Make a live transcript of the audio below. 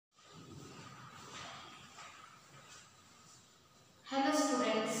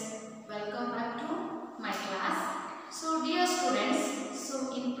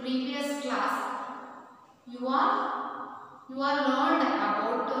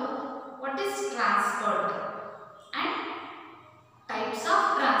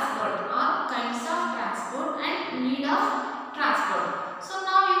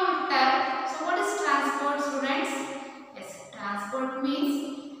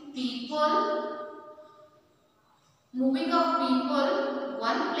moving of people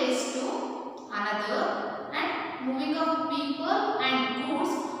one place to another, and moving of people and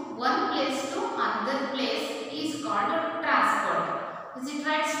goods one place to another place is called transport. Is it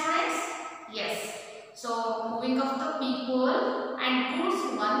right, students? Yes. So moving of the people and goods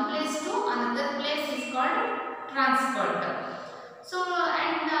one place to another place is called transport. So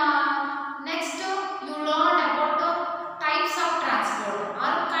next you learned about the types of transport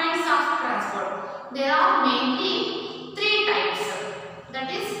or kinds of transport. There are mainly three types.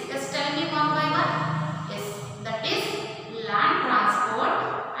 That is, just tell me one by one. Yes, that is land transport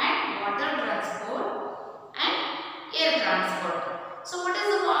and water transport and air transport. So what is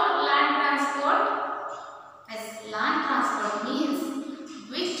the land transport? Yes, land transport means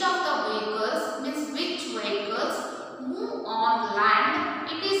which of the vehicles, means which vehicles move on land,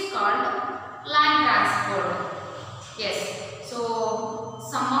 it is called land transport. Yes, so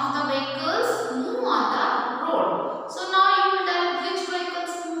some of the vehicles move on the road. So now you will tell which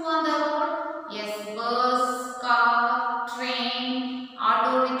vehicles move on the road. Yes, bus, car, train,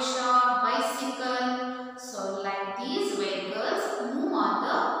 auto rickshaw, bicycle. So like these vehicles move on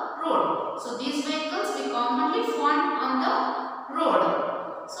the road. So these vehicles we commonly find on the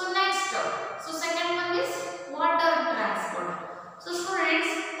road. So next, so second one is water transport. So students,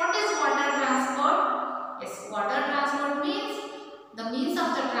 what is water transport? Yes, water transport means the means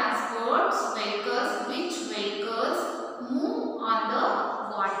of the transport vehicles, which vehicles move on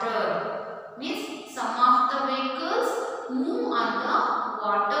the water. Means some of the vehicles move on the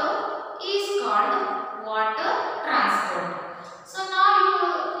water is called water transport. So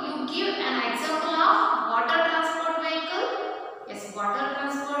now you give an example of water transport vehicle. Yes, water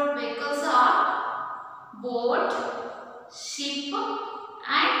transport vehicles are boat, ship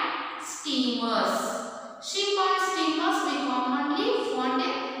and steamers. Ship and steamers we commonly found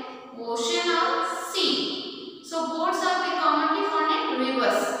in ocean or sea. So boats are we commonly found in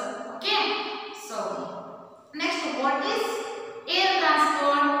rivers. Okay. So next, what is air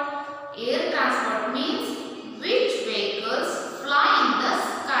transport? Air transport means which vehicles fly in the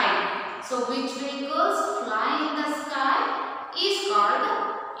sky. So which vehicles fly in the sky is called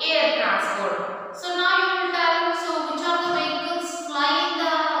air transport. So now you will tell, so which are the vehicles fly in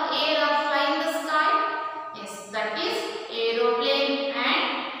the air or fly in the sky? Yes, that is aeroplane and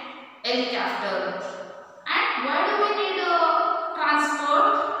helicopter. And why do we need transport?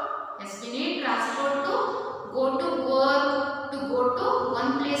 Yes, we need transport to go to work, to go to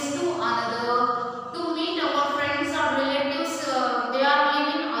one place to another, to meet our friends or relatives. They are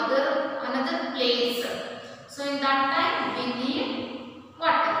living another place. So in that time we need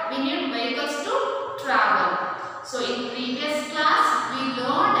what? We need vehicles to travel. So in previous class we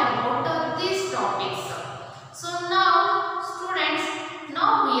learned about these topics. So now students,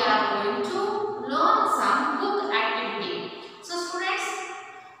 now we are going to learn some book activity. So students,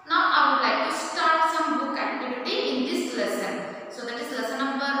 now I would like to start some book activity in this lesson. So that is lesson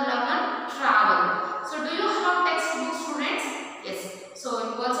number 11, travel. So do you have textbook, students? Yes. So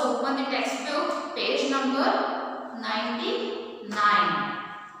you also open the textbook, page number 99.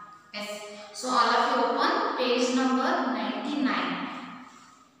 Yes. So all of you open page number 99.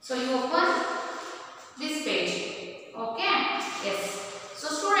 So you open this page. Okay. Yes. So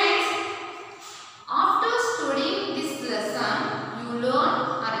students, after studying this lesson, you learn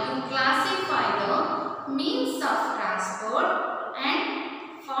or you classify the means of transport and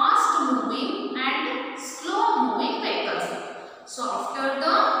fast moving and slow moving vehicles. So after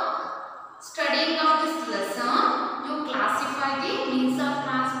the studying of this lesson, you classify the means of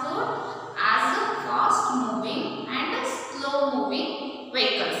transport as fast moving and slow moving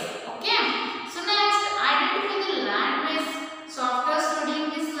vehicles. Okay. So next, identify the landways. So after studying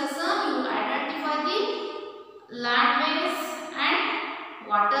this lesson, you identify the landways and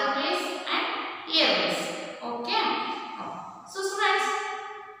waterways and airways. Okay. So students,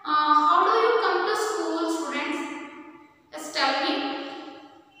 how do you come to school, students? Just tell me.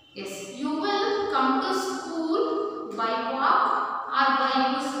 Yes, you will come to school by walk or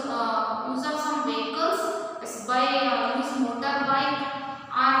by use of some vehicles. Yes, by use motorbike,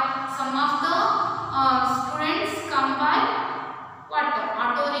 or some of the students come by what?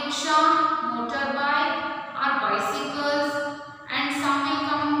 Auto rickshaw, motorbike or bicycles, and some will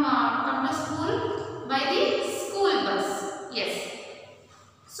come to school by the school bus. Yes.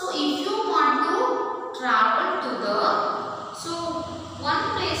 So if you want to travel to the one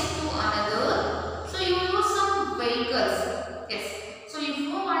place to another, so you use some vehicles. Yes. So if you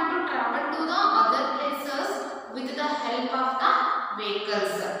want to travel to the other places with the help of the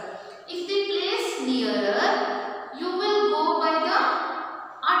vehicles, if the place nearer, you will go by the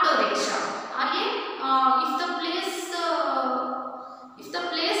auto rickshaw. If the place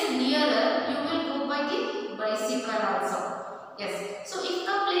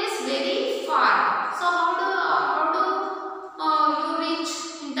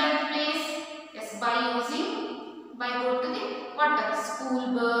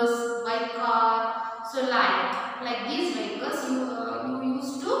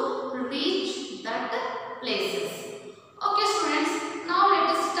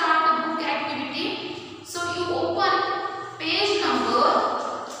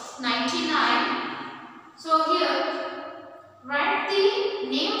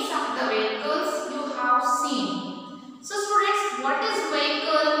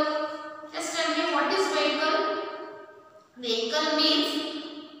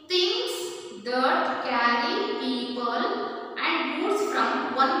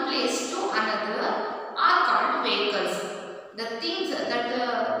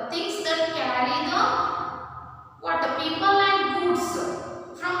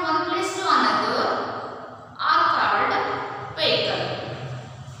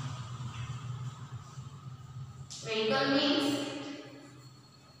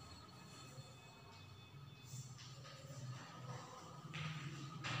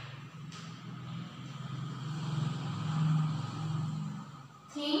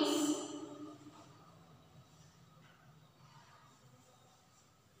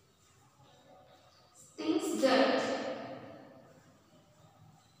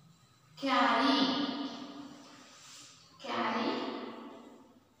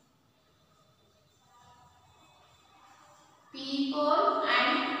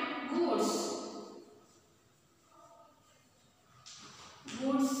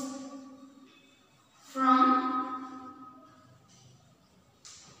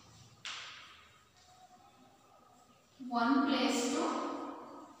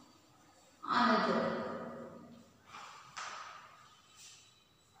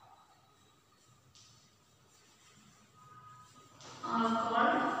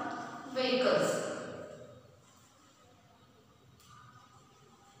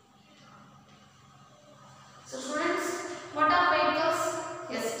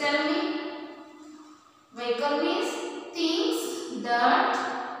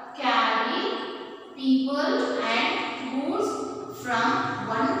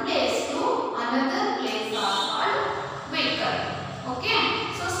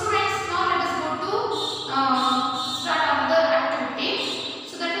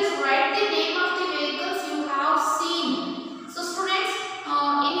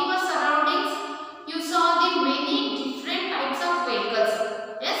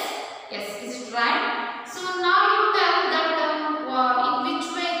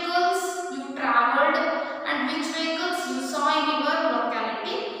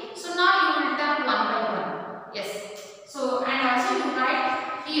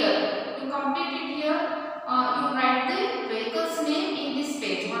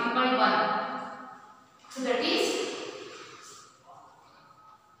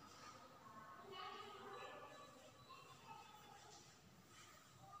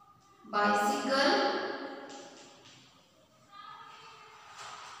bicycle,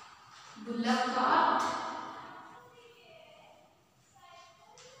 bullock cart,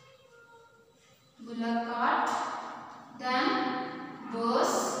 then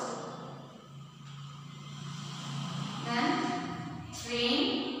bus, then train,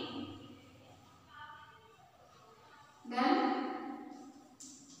 then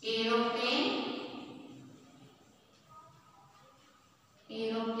aeroplane,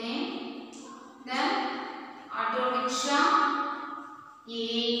 then auto rickshaw,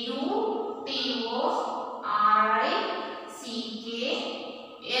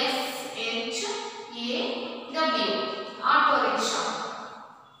 AUTORICKSHAW, auto rickshaw.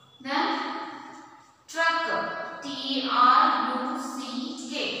 Then truck,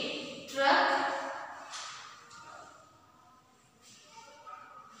 TRUCK,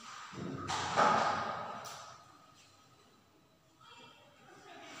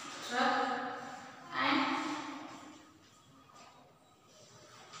 truck. And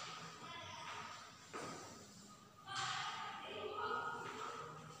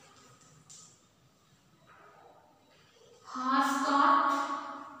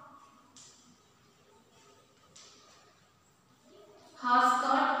horse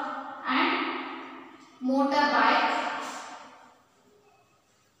cart, and motorbike,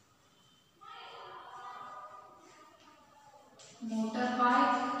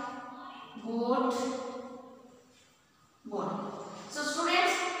 boat. So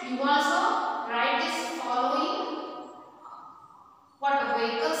students, you also write this following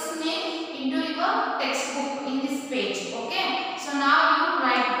vehicle's name into your textbook in this page. Okay, so now you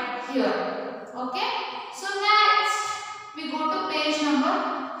write here. Okay, so next we go to page number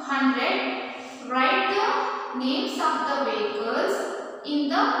 100. Write the names of the vehicles in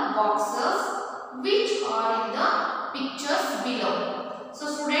the boxes which are in the pictures below. So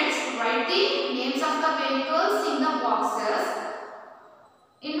students, write the names of the vehicles in the boxes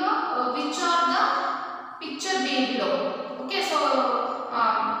which are the picture below. Okay, so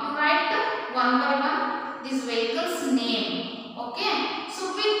you write one by one this vehicle's name. Okay, so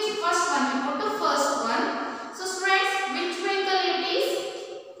which first one? We go to first one. So students, which vehicle it is?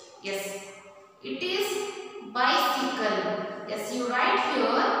 Yes, it is bicycle. Yes, you write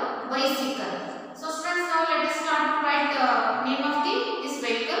here bicycle. So students, now let us start to write the name of this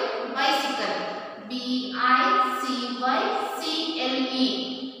vehicle, bicycle. BICYCLE,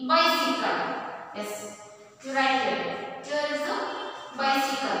 bicycle. Yes, you write here. Here is the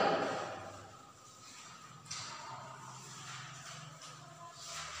bicycle.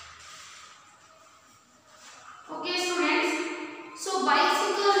 Okay students, so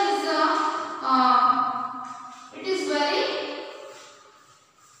bicycle is it is very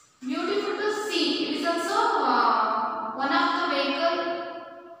beautiful to see. It is also one of the vehicle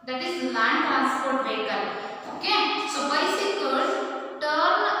that is land transport vehicle. Okay, so bicycle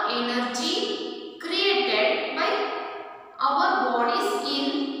turn energy created by our bodies in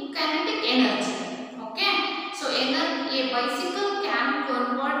kinetic energy. Okay, so a bicycle can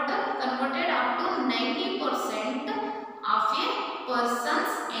converted up to 90% of a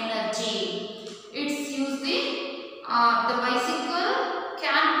person's energy. It's use the bicycle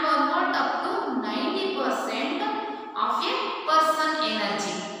can convert up to 90% of a person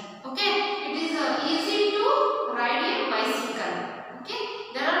energy. Okay, it is easy to ride a bicycle. Okay,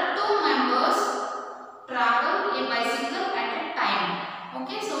 there are 2 members travel a bicycle at a time.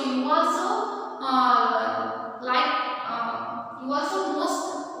 Okay, so you also most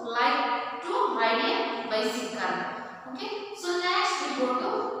like to ride a bicycle. Okay, so next we go to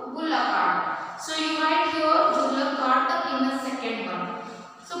bullock cart. So you write here bullock cart in the second one.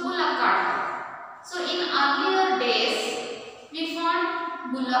 So bullock cart. So in earlier days we found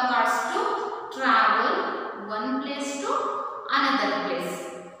bullock carts to travel one place to another place.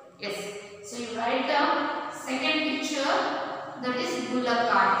 Yes, so you write the second picture, that is bullock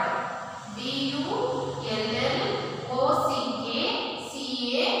cart.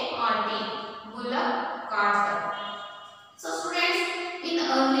 BULLOCKCART, bullock cart. So students, in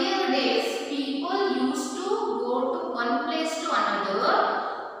earlier days people used to go to one place to another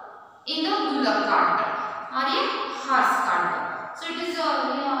in a bullock cart or a horse cart. So it is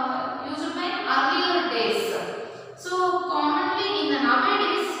used by earlier days. So commonly in the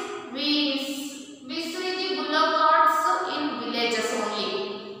nowadays we see the bullock carts in villages only.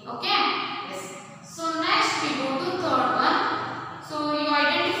 Okay, yes. So next we go to third one. So you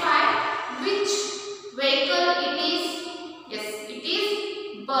identify which vehicle it is. Yes, it is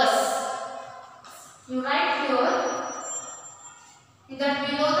bus. You write here in that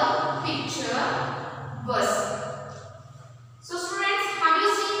below the picture bus. So students, have you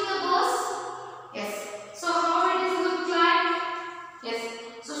seen the bus?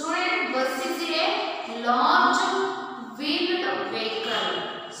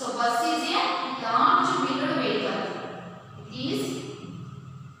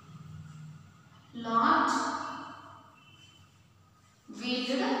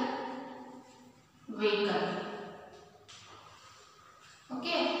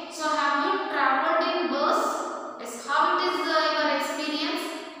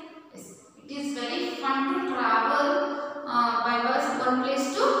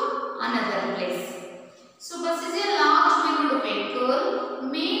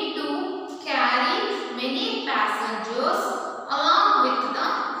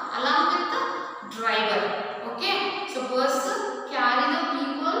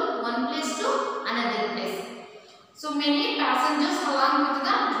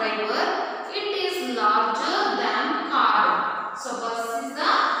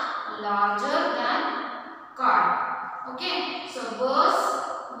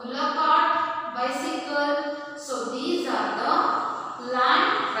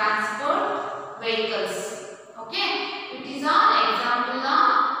 vehicles. Okay, it is an example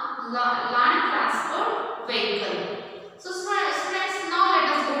of land transport vehicle. So students, now let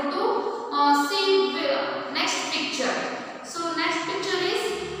us go to see next picture. So next picture is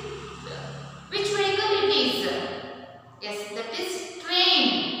which vehicle it is? Yes, that is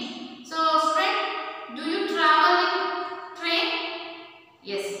train. So student, do you travel in train?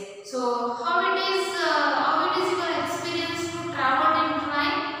 Yes. So how it is your experience to travel in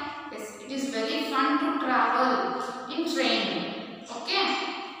train? Yes, it is very fun to travel in train. Okay.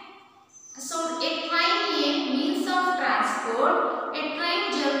 So a train is a means of transport. A train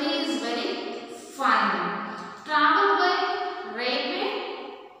journey is very fun. Travel by railway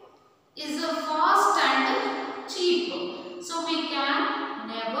is a fast and cheap. So we can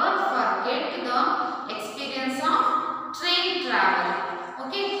never forget the experience of train travel.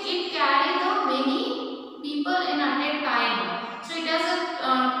 Okay, it carries the many people in at a time. So it has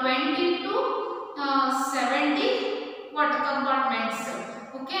a 20 to 70 what compartments.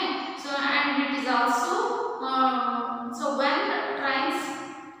 Okay, so and it is also so when trains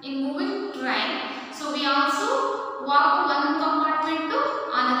in moving train, so we also walk one compartment to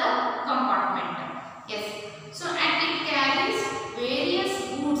another compartment. Yes, so and it carries various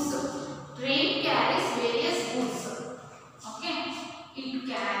goods. Train carries various goods. Okay, it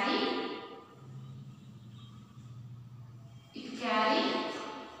carry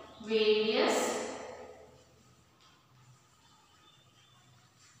various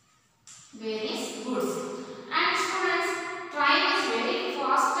goods. And students, train is very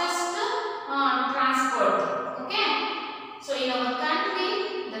fastest transport. Okay, so in our country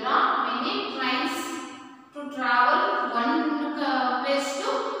there are many trains to travel one place to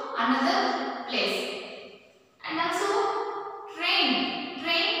another place. And also train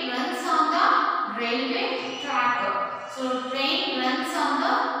runs on the railway track. So train runs on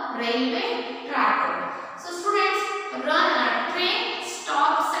the railway track. So students, train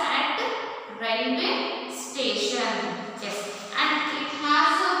stops at railway station. Yes, and it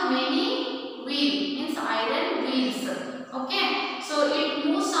has many means iron wheels. Okay, so it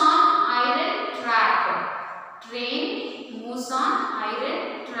moves on iron track. Train moves on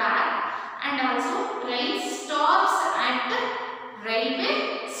iron track, and also train stops at railway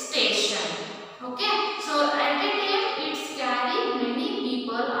station. Okay, so at a time it's carry many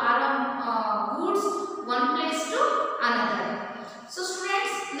people or goods one place to another. So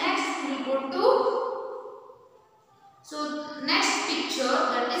students, next we will go to next picture,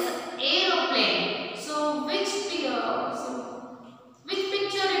 that is aeroplane. So which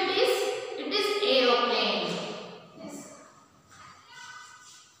picture it is? It is aeroplane. Yes,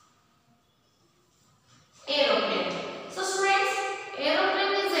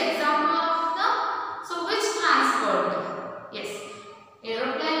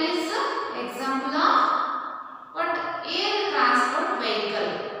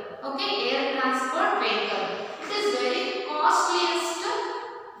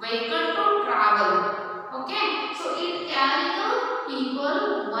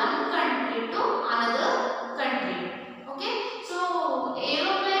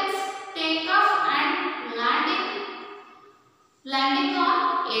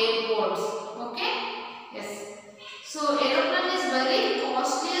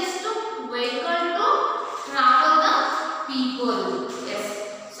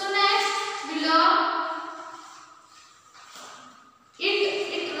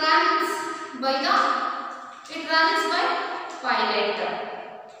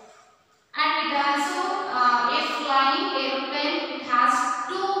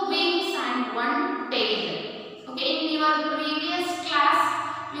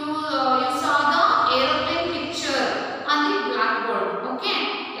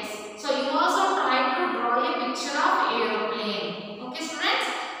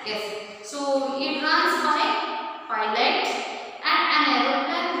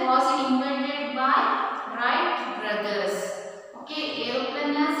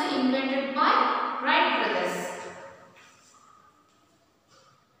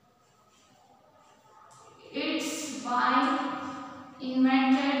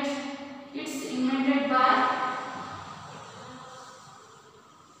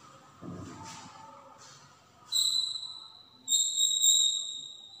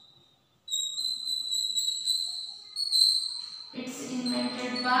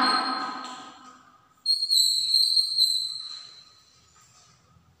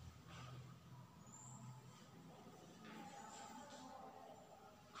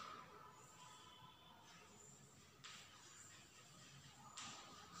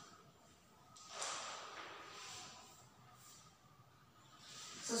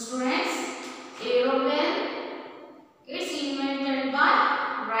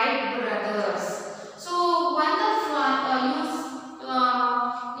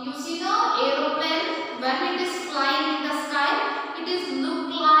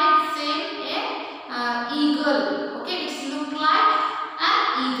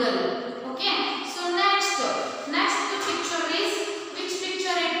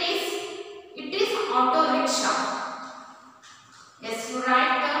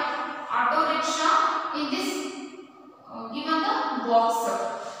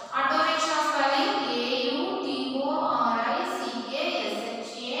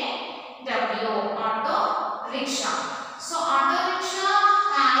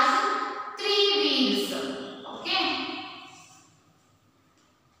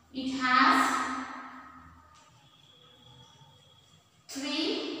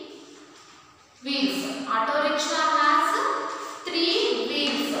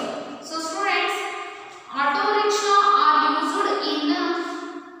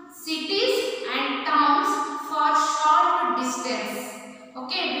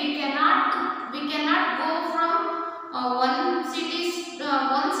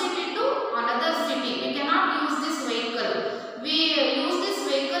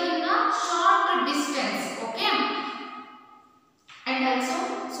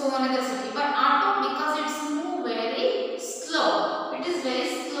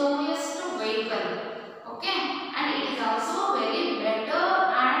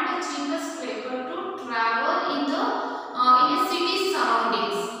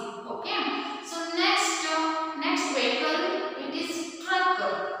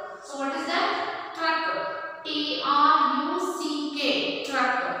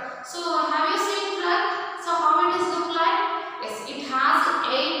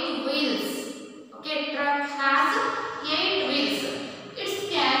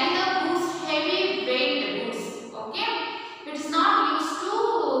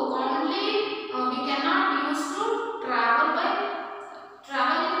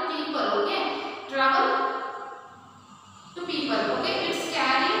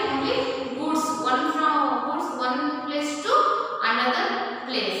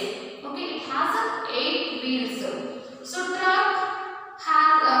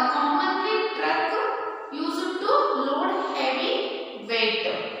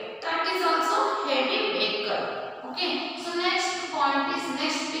 Okay. So next point is,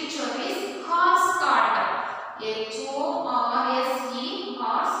 next picture is horse cart.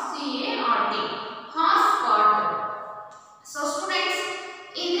 HORSE-CART. Horse cart. So students,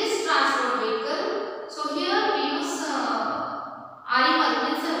 in this transport vehicle, so here we use animal,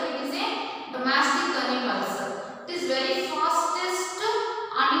 means it is a domestic animals. It is very fastest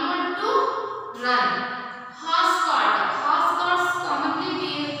animal to run. Horse cart. Horse carts commonly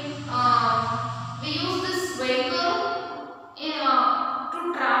we use this vehicle to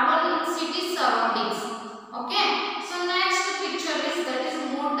travel in city surroundings. Okay. So next picture is, that is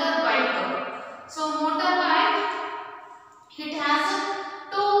motorbike. So motorbike, it has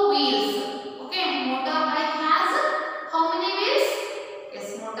two wheels. Okay. Motorbike has how many wheels? Yes,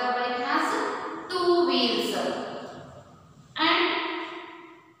 motorbike has two wheels. And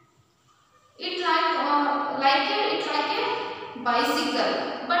it like a bicycle,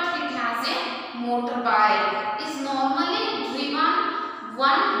 but it has a motorbike. Is normally driven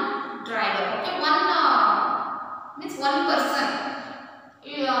one driver. Okay, means one person.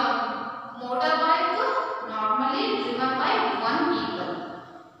 Motorbike normally driven by one people.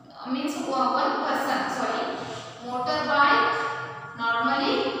 Means one person. Sorry, motorbike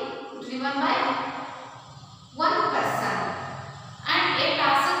normally driven by one person. And a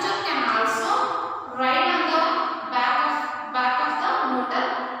passenger can also ride on the back of the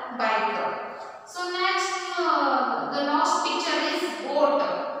motorbike. So next, the last picture is boat.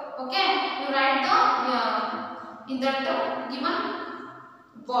 Okay, you write the in that given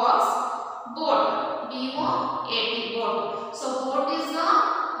box, boat, BOAT, boat. So boat is the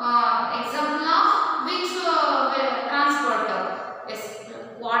example of which transport? Yes,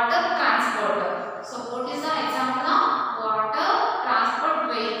 water transport. So boat is the example of water transport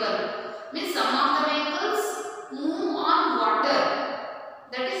vehicle. Means some of the vehicles move on water.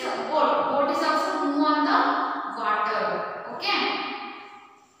 That is a boat. Boat is also move on the water. Okay.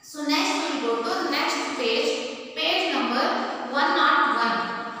 So next we will go to the next page. Page number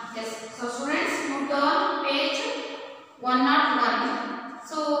 101. Yes. So students, you turn page 101.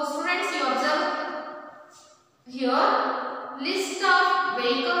 So students, you observe here, list of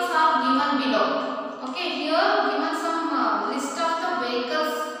vehicles are given below. Okay, here given some list of the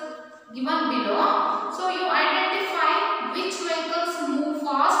vehicles given below. So you identify which vehicles move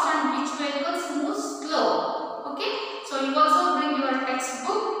fast and which vehicles move slow. Okay, so you also bring your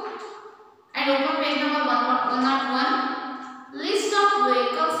textbook and open page number 101. List of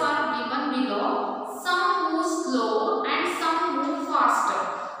vehicles are given below. Some move slow and some move faster.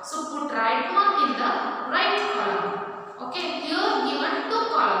 So put right mark in the right column. Okay, here given two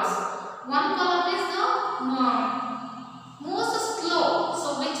columns. One column is the moves slow. So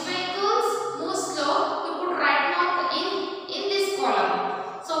which vehicles move slow? You put right mark in this column.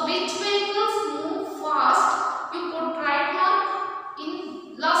 So which vehicles move fast? You put right mark in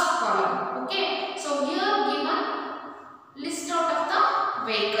last column. Okay. So here given list out of the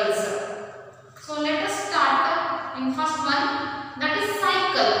vehicles. So let us start in first one. That is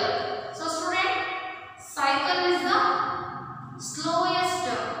cycle. So student, cycle is the slowest.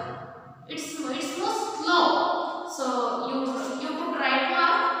 It's moves slow. So you put right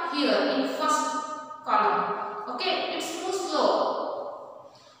mark here in first column. Okay, it's moves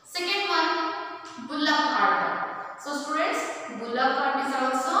slow. Second one, bullock cart. So students, bullock cart is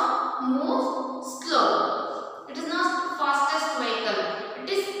also moves slow. It is not fastest vehicle. It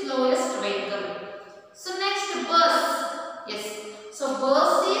is slowest vehicle. So next, bus. Yes. So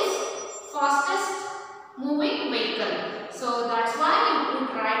bus is fastest moving vehicle. So that's why you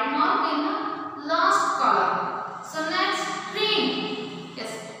put right mark in the last column. So next, train.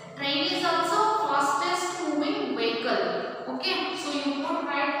 Yes, train is also fastest moving vehicle. Okay, so you put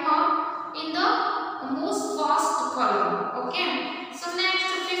right mark in the most fast column. Okay. So next,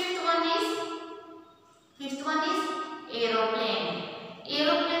 fifth one is aeroplane.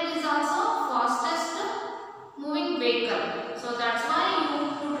 Aeroplane is also fastest moving vehicle. So that's why you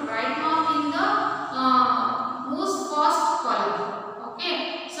put right mark in the most fast column. Okay.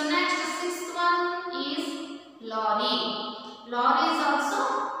 So next, sixth one is lorry. Lorry is also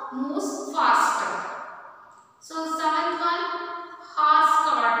moves faster. So seventh one, horse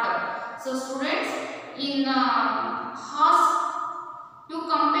cart. So students, in horse, you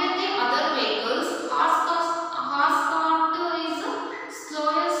compare the other vehicles. Horse cart is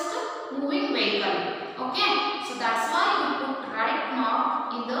slowest moving vehicle. Okay. So that's why you put right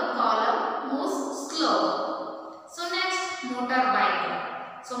mark in the column moves slow. So next, motorbike.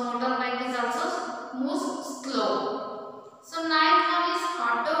 So motorbike is also moves slow. So ninth one is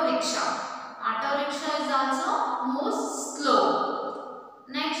auto rickshaw. Auto rickshaw is also moves slow.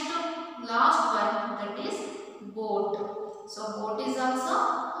 Next, last one, that is boat. So boat is also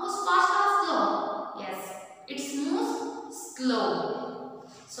moves fast or slow? Yes, it moves slow.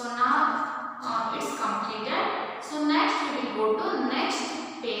 So now it's completed. So next we will go to next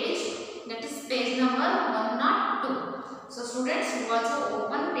page, that is page number 102. So students, you also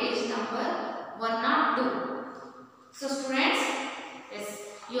open page number 102. So students, yes,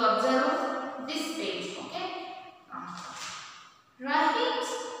 you observe this page, okay? Rahim's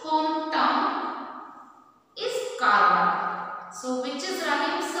hometown is Karwar. So which is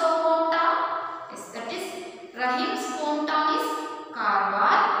Rahim's hometown? Yes, that is Rahim's hometown is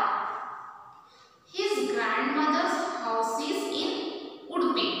Karwar. His grandmother's house is in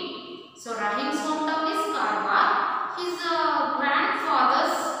Udupi. So Rahim's hometown is Karwar. His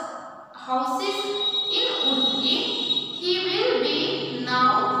grandfather's house is in Udupi. He will be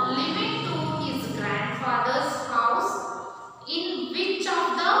now living to his grandfather's house. In which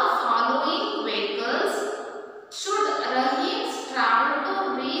of the following vehicles should Rahim travel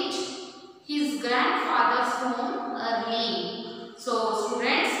to reach his grandfather's home early? So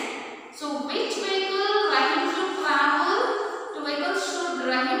students, so which vehicle Rahim should travel? To vehicle should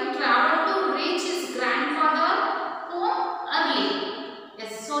Rahim travel to reach his grandfather home early?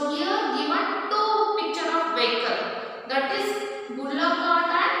 Yes, so here given two picture of vehicle, that is bullock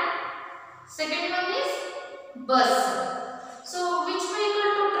cart and second one is bus. So which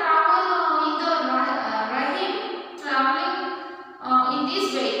vehicle to travel in the Rahim traveling in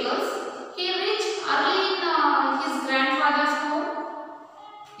these vehicles? He reached early in his grandfather's home.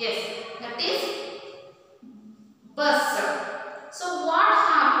 Yes, that is bus. So what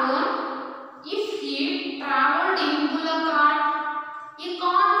happened if he traveled in bullock cart? He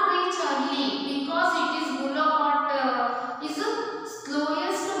can't reach early because it is bullock cart is the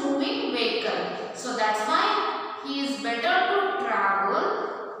slowest moving vehicle. So that's why he is better to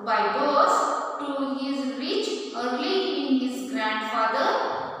travel by bus to his reach early in his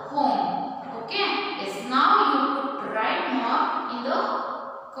grandfather home. Okay. Yes. Now you put right mark in the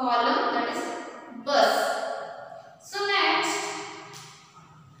column, that is bus. So next,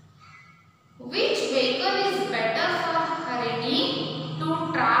 which vehicle is better for Harini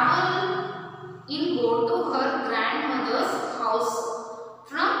to travel in go to her grandmother's house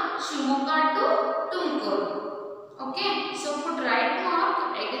from Shimoga to Tumkur? Okay, so put right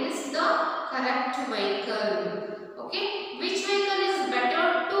mark against the correct vehicle. Okay, which vehicle is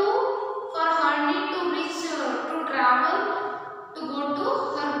better for Harini to reach to travel to go to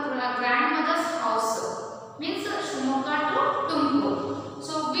her grandmother's house? Means Shimoga to Tumkur.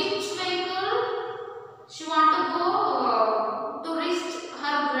 So which vehicle she want to go to reach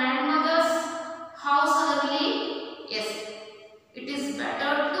her grandmother's house early? Yes, it is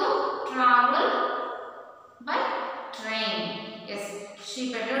better to travel by train. Yes,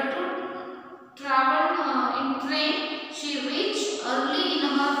 she better to travel in train. She reach early in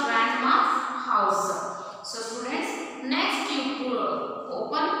her grandma's house. So students, next you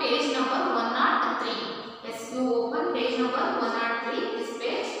open page number 103. Yes, you open page number 103. This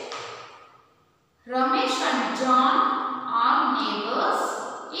page. Ramesh and John are neighbors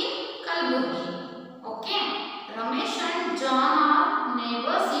in Kalburgi. Okay, Ramesh and John are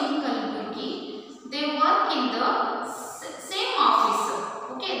neighbors in Kalburgi. They work in the same office.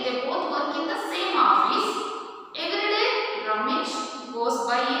 Okay, they both work in the same office. Every day Ramesh goes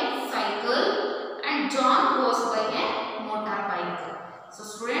by a cycle and John goes by a motorbike. So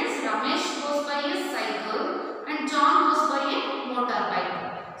students, Ramesh goes by a cycle and John goes by a motorbike.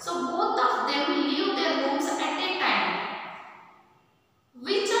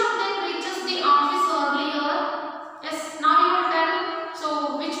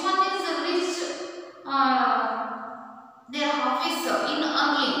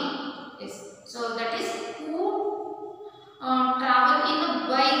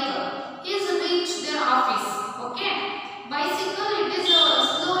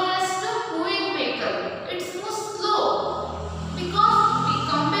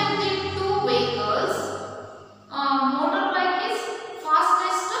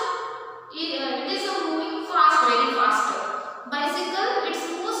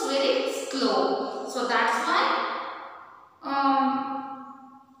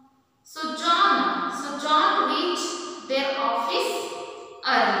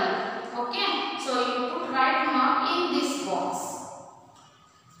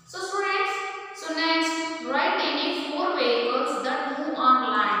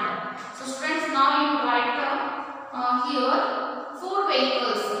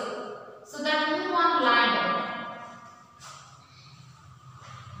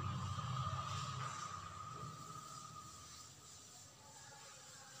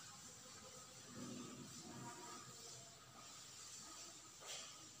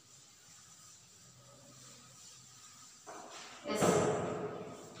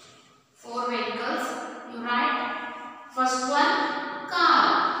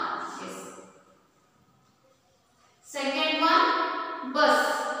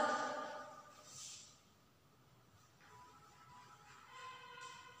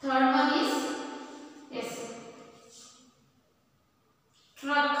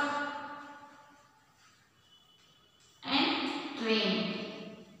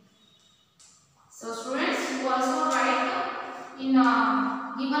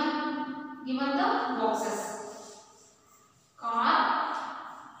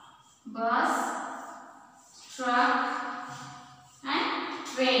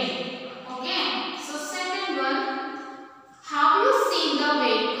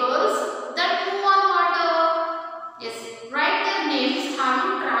 have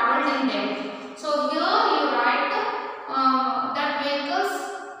you traveled in them? So here you write that vehicles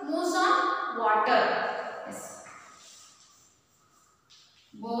moves on water. Yes.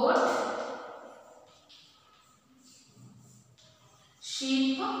 Boat,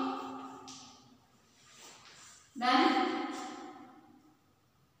 ship, then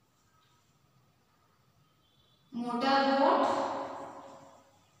motorboat,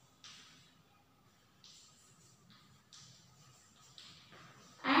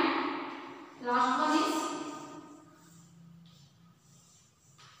 and last one is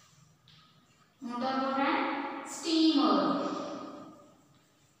motorboat and steamer.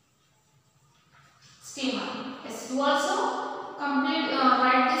 Steamer. Yes, you also complete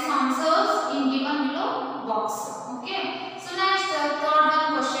write these answers in given below box. Okay. So next third one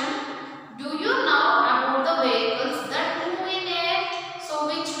question. Do you know about the vehicles that move in air? So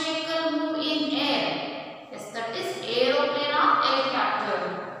which vehicle move in air? Yes, that is aeroplane or helicopter.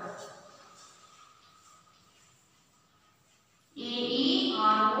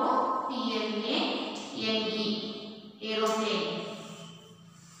 A-E-R-O-P-L-A-N-E. Aeroplane.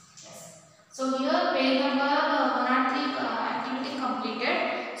 Yes. So here page number 103 activity completed.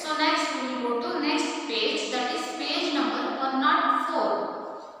 So next we will go to next page, that is page number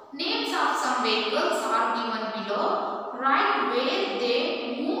 104. Names of some vehicles are given below. Write where they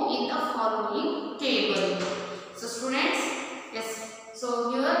move in the following table. So students, yes. So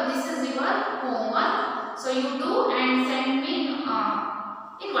here this is your homework. So you do and send me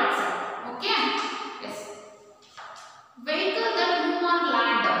in WhatsApp. Okay. Yes. Vehicle that move on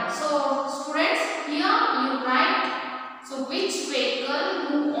land. So students, here you write. So which vehicle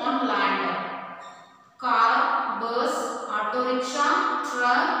move on land? Car, bus, auto rickshaw,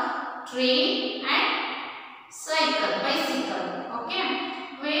 truck, train and bicycle. Okay.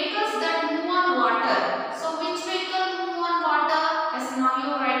 Vehicles that move on water. So which vehicle move on water? As now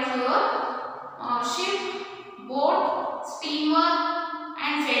you write here. Ship, boat, steamer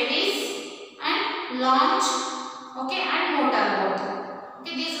and ferries and launch. Okay, and motorboat.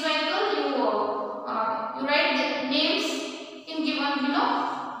 Okay, this vehicle you write the names in given below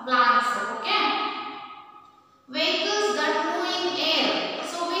blanks. Okay. Vehicles that move in air.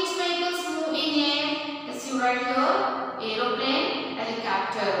 So which vehicles move in air? Yes, you write here aeroplane,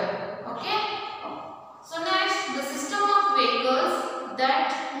 helicopter. Okay. So next, the system of vehicles that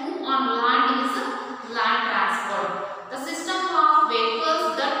move on land is land transport. The system of vehicles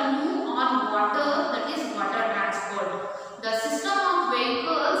that move on water, that is water transport. The system of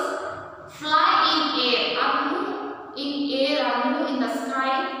vehicles fly in air or move in air or move in the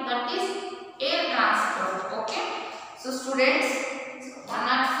sky, that is air transport. Okay. So students,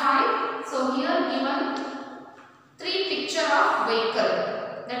 105. So here given three picture of vehicle,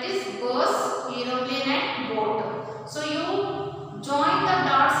 that is bus, aeroplane and boat. So you join the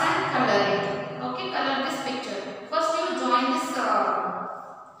dots and color it. Okay, color this picture. First you join this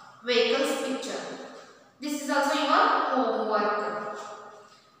vehicle's picture. This is also your homework.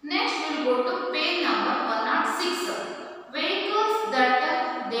 Next we will go to page number 106. Vehicles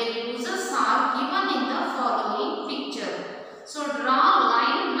that their uses are given in the following picture. So draw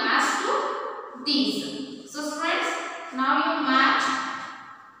line match to these. So friends, now you match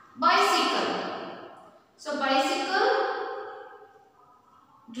bicycle. So bicycle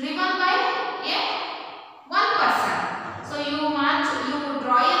driven by one person. So you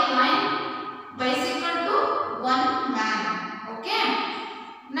draw a line bicycle to one man. Okay.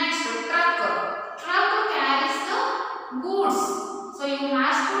 Next, truck. Truck carries the goods. So you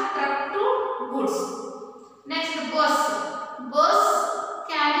match to truck to goods. Next, bus. Bus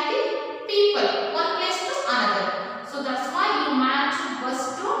carry the people one place to another. So that's why you match bus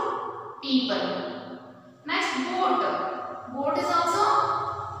to people. Next, boat. Boat is also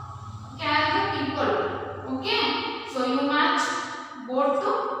carry the people. Okay. So you match boat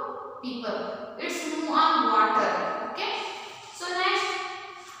to people. It's move on water. Okay. So next,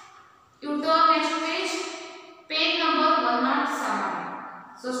 you turn next page number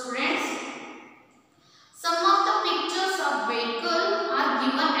 107. So students, some of the pictures of vehicle are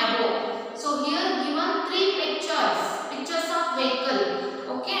given above. So here given three pictures of vehicle.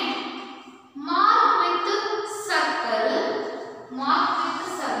 Okay. Mark with circle. Mark with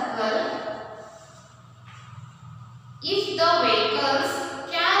circle if the vehicles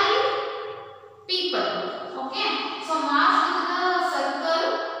carry people. Okay. So mark with the circle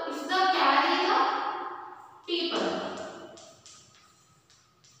if they carry the people.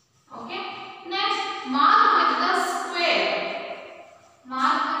 Okay.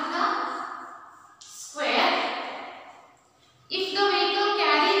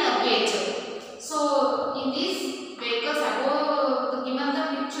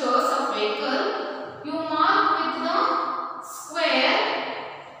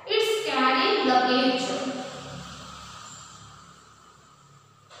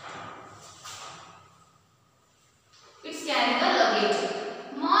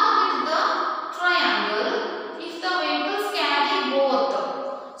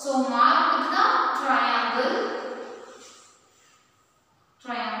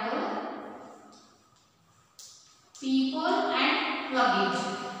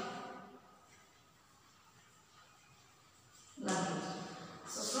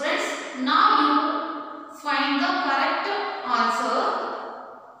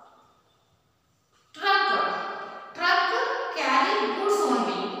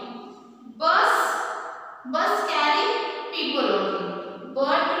 Bus carry people only.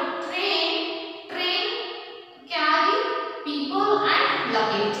 But train carry people and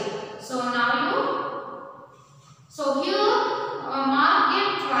luggage. So now so here mark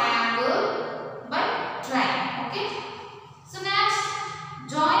a triangle by train. Okay. So next,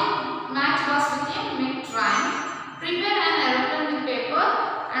 join match bus with a mid-train. Prepare an aeroplane with paper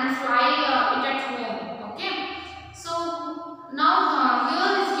and fly it at home. Okay. So now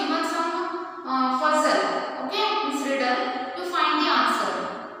here is given some puzzle. Okay, Miss Riddle, to find the answer.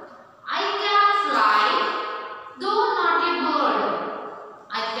 I can fly, though not a bird.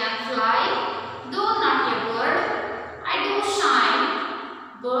 I can fly, though not a bird. I do shine,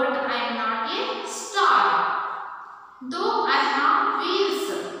 but I am not a star. Though I have wheels,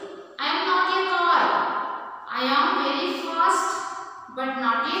 I am not a car. I am very fast, but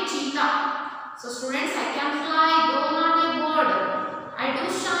not a cheetah. So students, I can fly, though